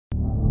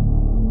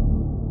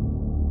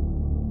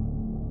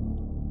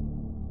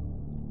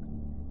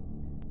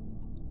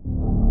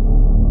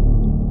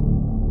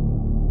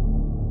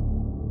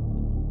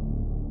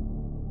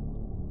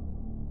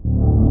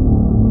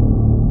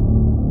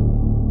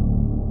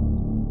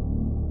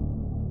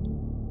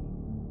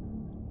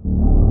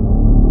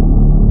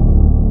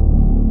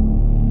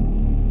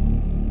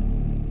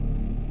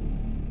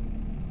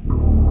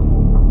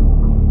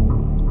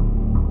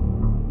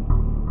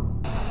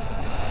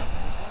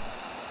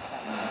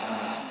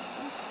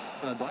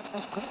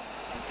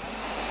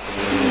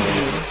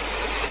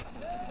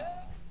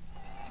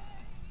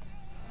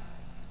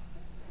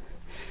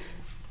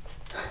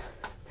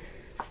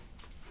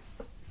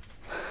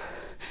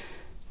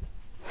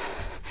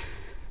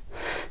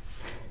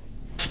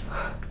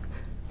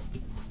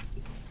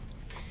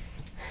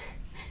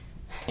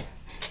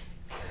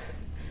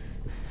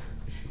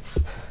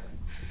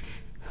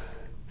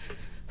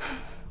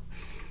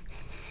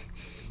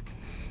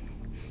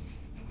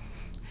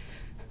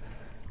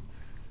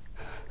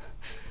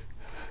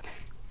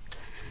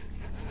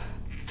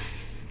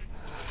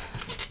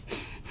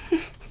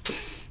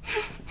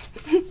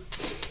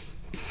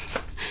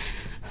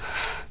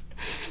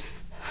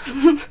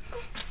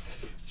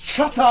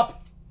Shut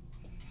up!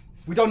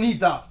 We don't need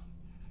that.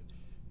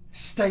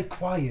 Stay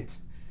quiet.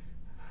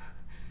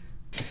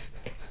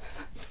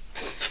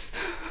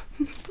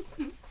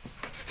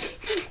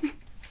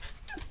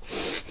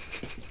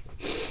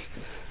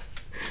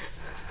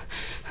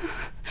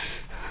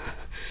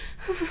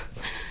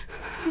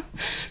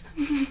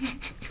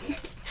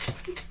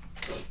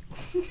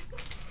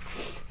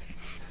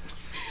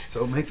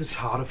 Don't make this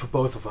harder for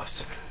both of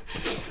us.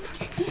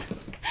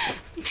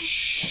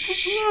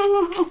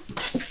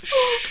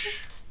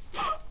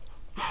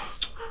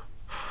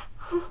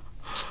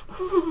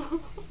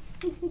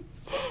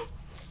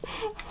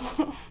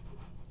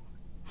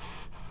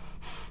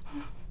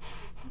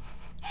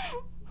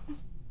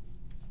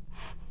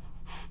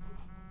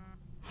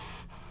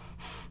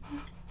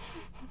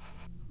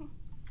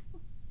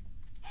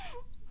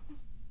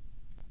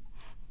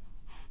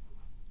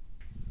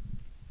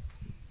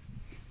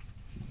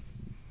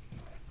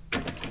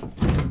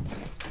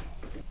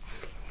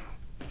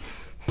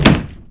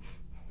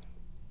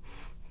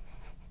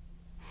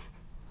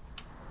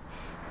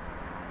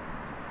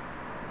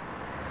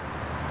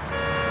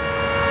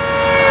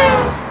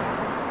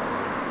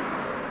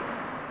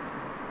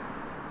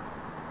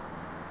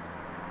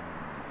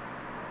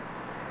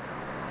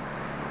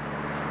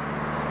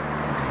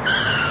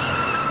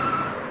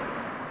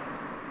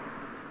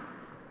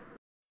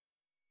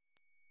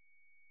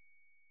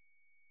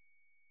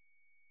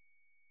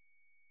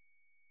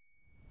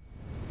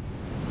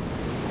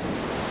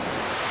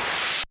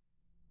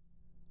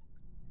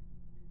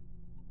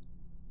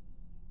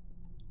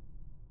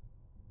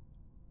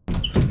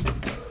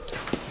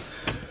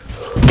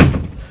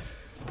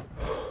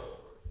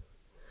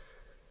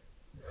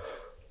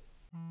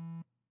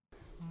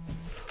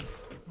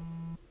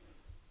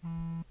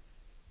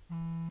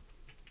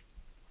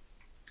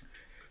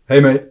 Hey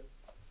mate,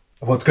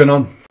 what's going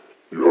on?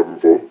 You having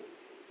fun?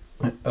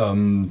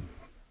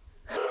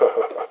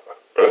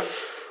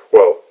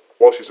 Well,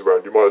 while she's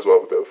around, you might as well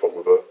have a bit of fun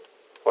with her.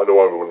 I know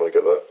I will when I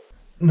get there.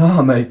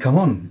 Nah mate, come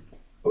on.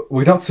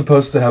 We're not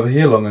supposed to have her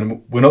here long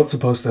and we're not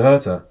supposed to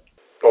hurt her.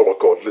 Oh my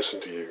god,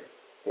 listen to you.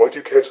 Why do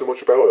you care so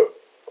much about her?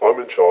 I'm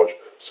in charge,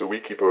 so we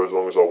keep her as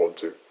long as I want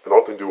to, and I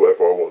can do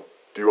whatever I want.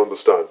 Do you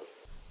understand?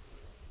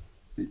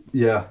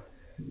 Yeah,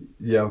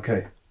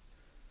 okay.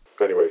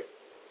 Anyway,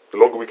 the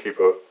longer we keep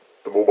her,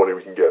 the more money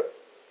we can get.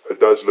 Her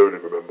dad's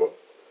loaded, remember?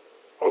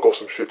 I've got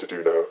some shit to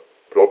do now,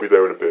 but I'll be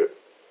there in a bit.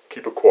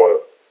 Keep her quiet.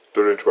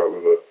 Don't interact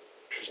with her.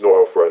 She's not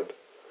our friend.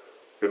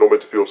 You're not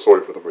meant to feel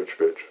sorry for the rich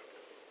bitch.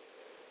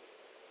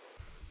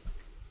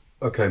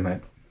 Okay, mate.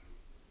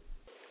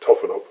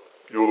 Toughen up.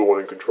 You're the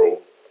one in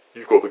control.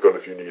 You've got the gun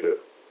if you need it.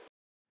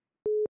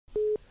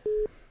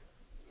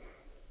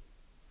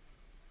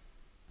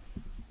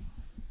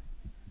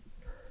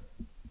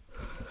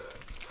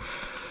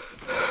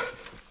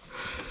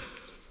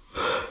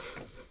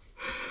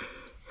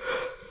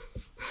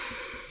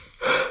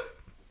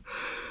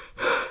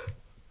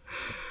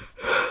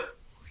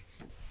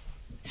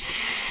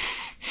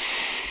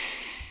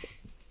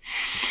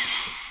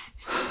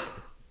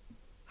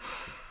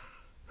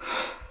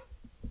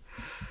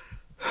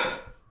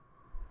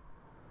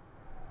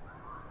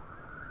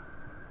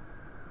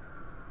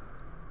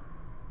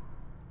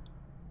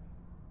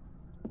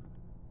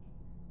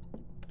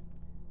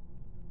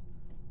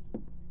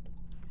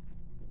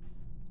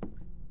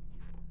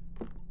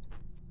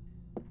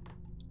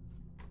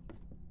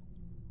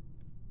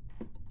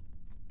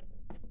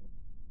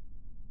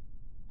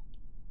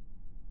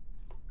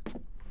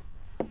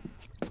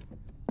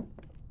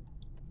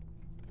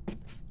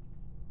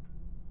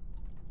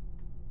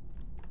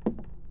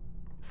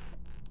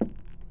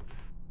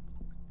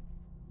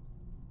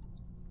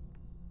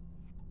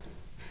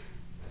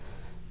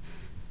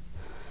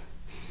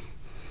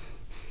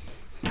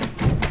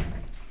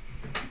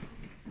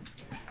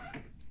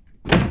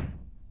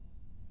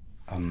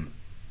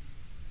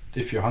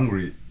 If you're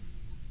hungry,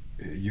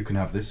 you can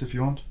have this if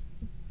you want.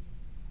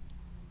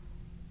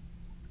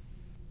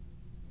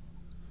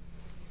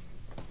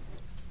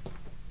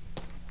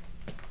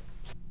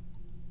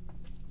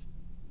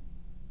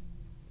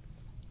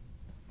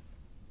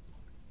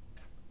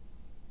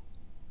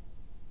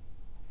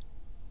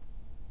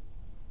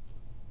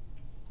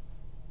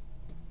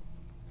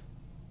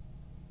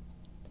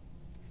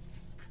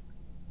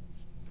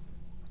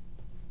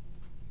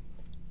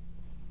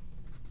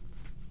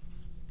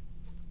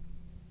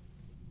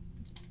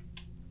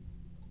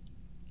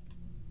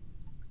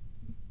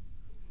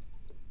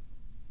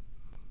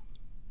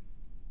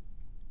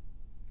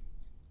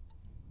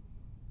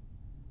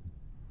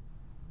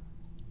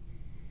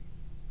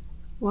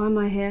 Why am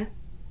I here?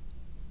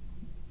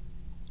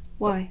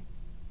 Why?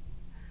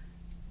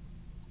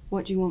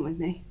 What do you want with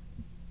me?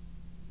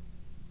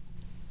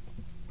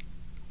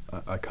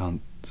 I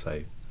can't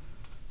say.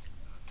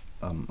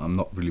 I'm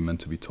not really meant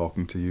to be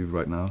talking to you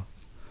right now.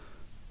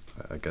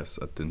 I guess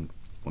I didn't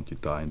want you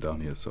dying down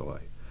here, so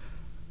I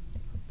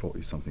brought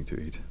you something to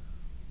eat.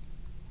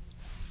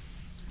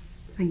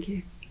 Thank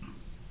you.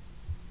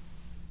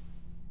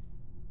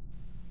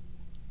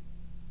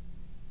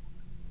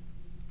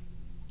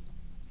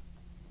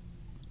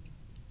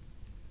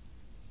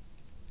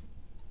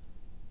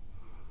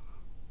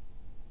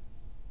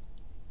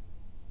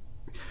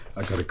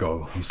 I gotta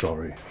go, I'm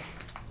sorry.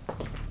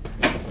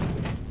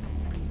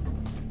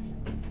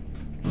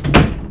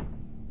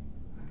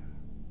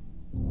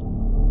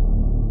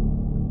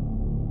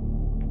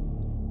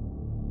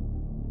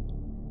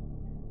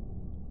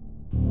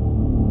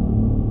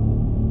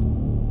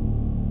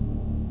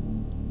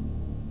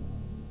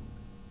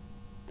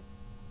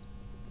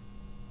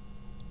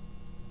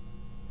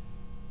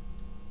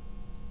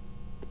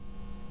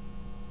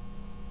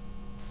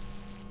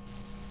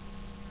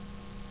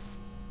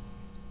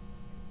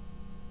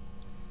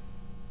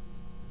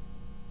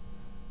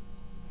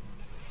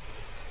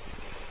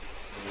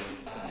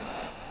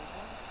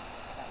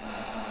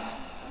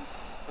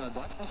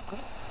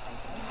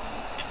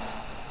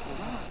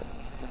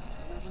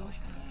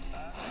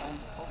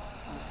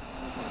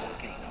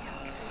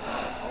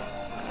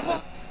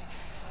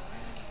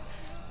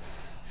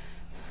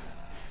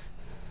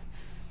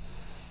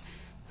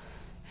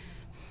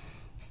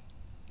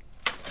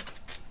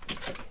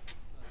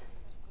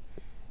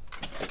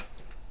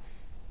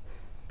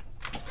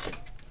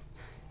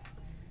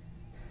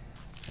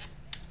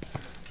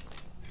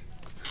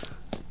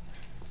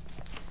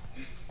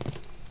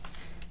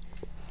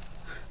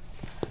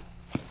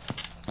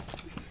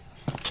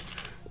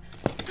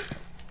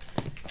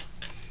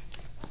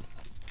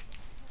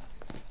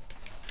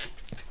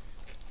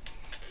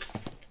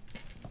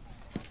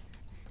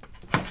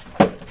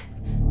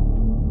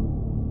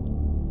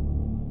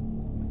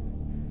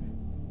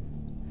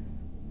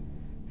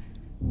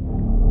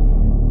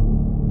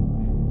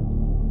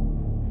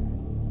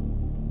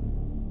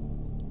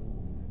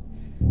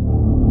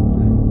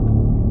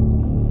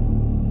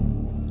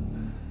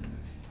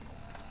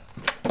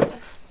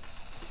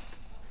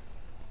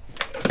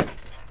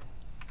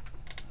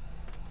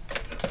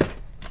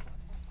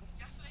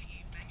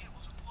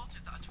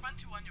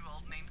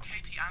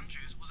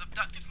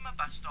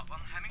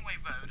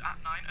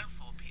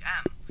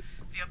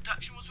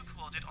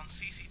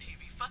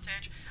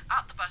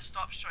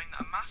 Showing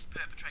that a masked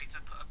perpetrator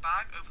put a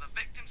bag over the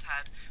victim's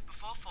head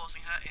before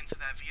forcing her into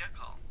their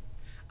vehicle.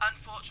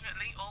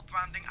 Unfortunately, all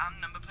branding and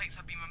number plates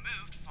have been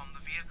removed from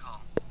the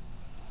vehicle.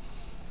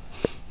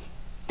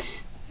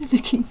 They're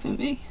looking for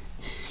me.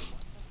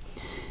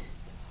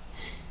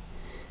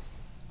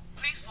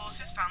 Police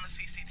forces found the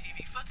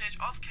CCTV footage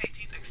of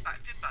Katie's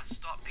expected bus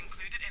stop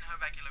included in her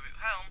regular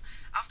route home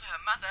after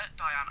her mother,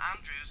 Diane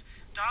Andrews,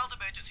 dialed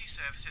emergency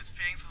services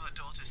fearing for her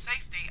daughter's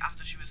safety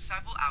after she was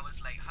several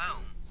hours late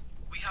home.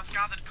 We have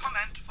gathered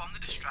comment from the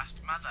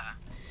distressed mother.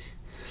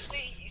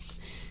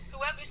 Please,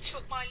 whoever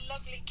took my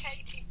lovely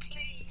Katie,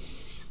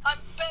 please, I'm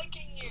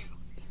begging you,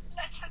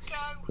 let her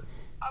go.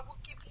 I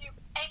will give you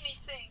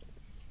anything.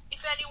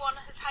 If anyone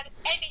has had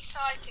any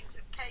sightings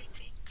of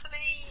Katie,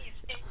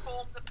 please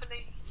inform the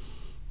police.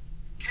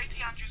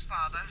 Katie Andrews'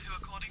 father, who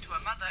according to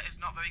her mother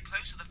is not very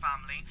close to the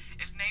family,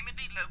 is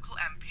namedly local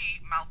MP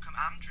Malcolm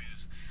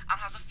Andrews and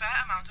has a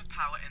fair amount of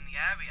power in the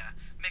area,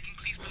 making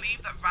police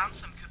believe that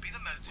ransom could be the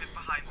motive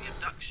behind the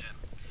abduction.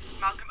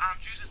 Malcolm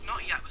Andrews has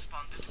not yet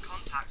responded to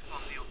contacts from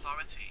the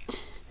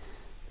authorities.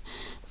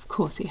 Of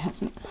course he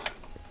hasn't.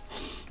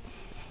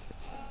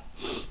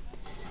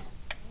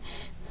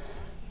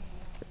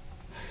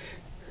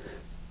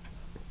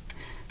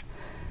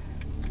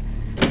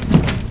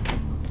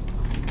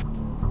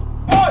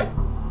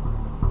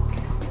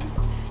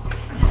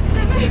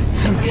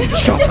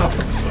 Shut up!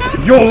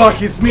 You're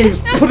lucky it's me who's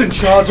put in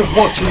charge of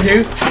watching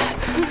you.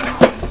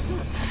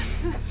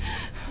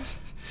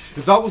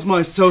 If that was my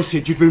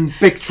associate, you'd be in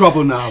big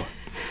trouble now.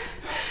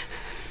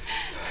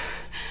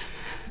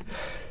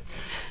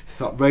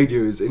 That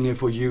radio is in here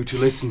for you to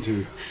listen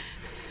to.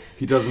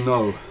 He doesn't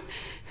know.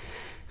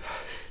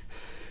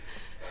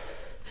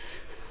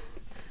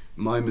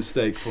 My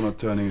mistake for not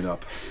turning it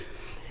up.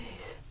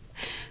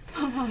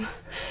 Please.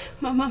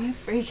 My mum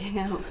is freaking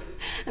out.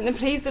 And the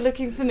police are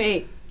looking for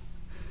me.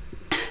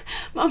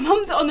 My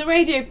mum's on the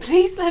radio.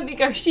 Please let me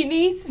go. She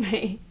needs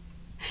me.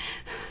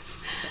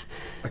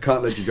 I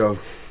can't let you go.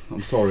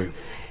 I'm sorry.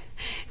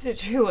 Is it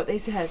true what they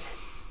said?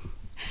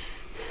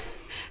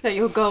 That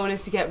your goal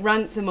is to get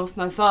ransom off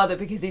my father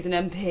because he's an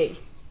MP?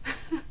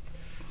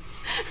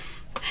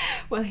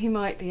 Well, he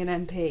might be an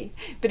MP,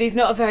 but he's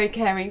not a very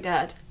caring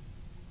dad.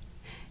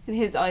 In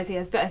his eyes, he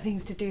has better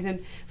things to do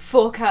than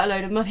fork out a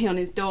load of money on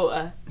his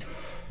daughter.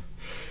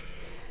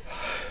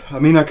 I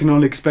mean, I can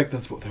only expect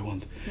that's what they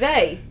want.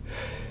 They?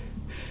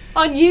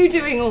 Aren't you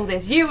doing all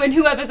this? You and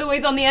whoever's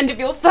always on the end of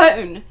your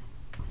phone?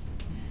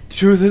 Did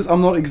truth is,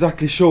 I'm not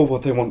exactly sure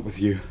what they want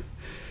with you.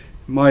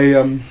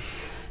 My,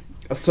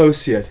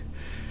 associate...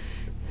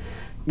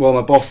 Well,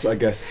 my boss, I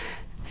guess.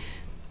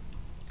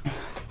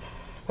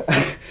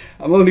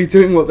 I'm only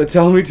doing what they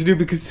tell me to do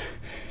because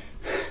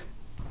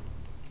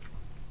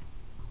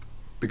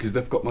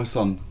they've got my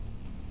son.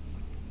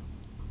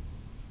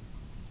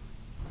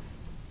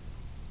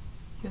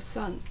 Your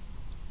son?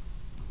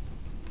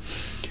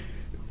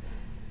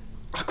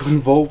 I got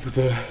involved with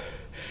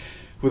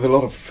a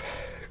lot of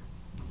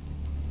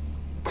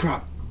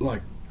crap,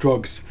 like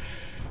drugs,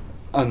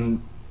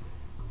 and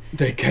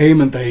they came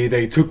and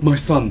they took my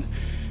son.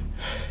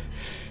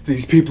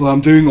 These people I'm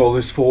doing all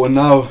this for, and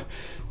now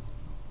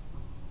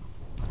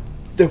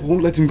they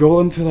won't let him go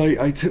until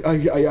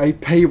I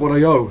pay what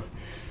I owe.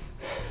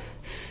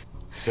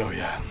 So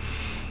yeah,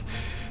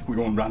 we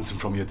want ransom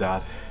from your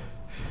dad.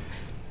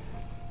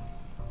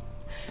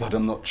 But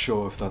I'm not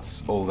sure if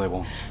that's all they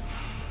want.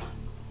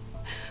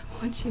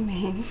 What do you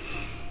mean?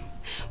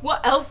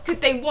 What else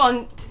could they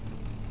want?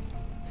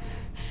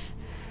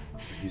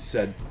 He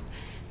said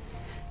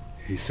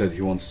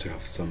he wants to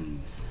have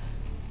some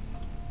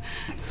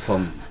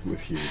fun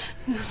with you.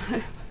 No.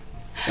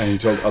 And he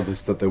told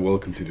others that they're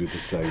welcome to do the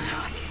same. No,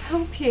 I can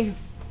help you.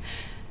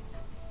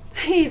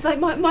 Please, like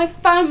my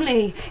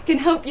family can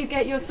help you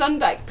get your son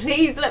back.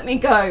 Please let me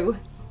go.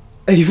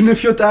 Even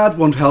if your dad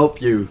won't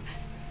help you.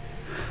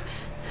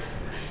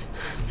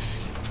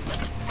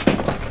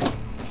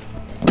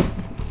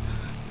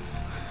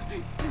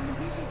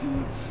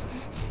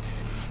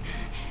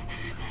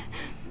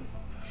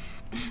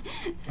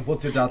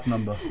 What's your dad's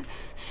number?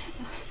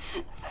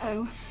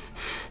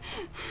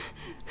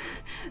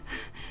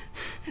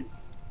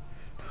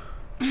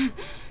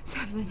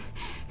 7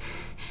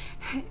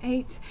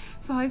 8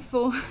 5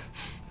 4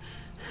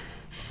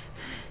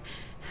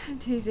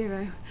 20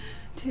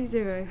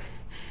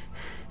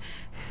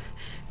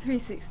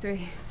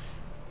 363.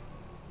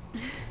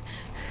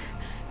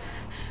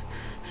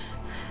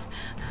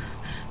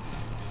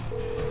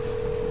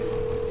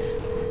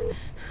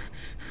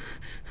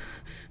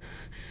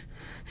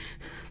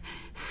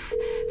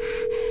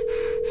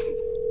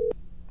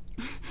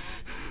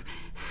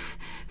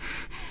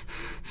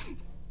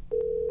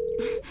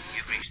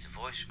 You've reached the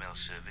voicemail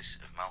service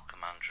of Malcolm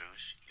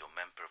Andrews, your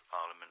Member of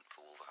Parliament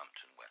for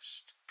Wolverhampton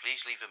West.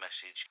 Please leave a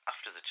message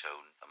after the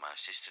tone and my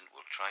assistant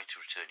will try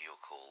to return your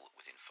call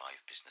within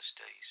 5 business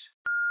days.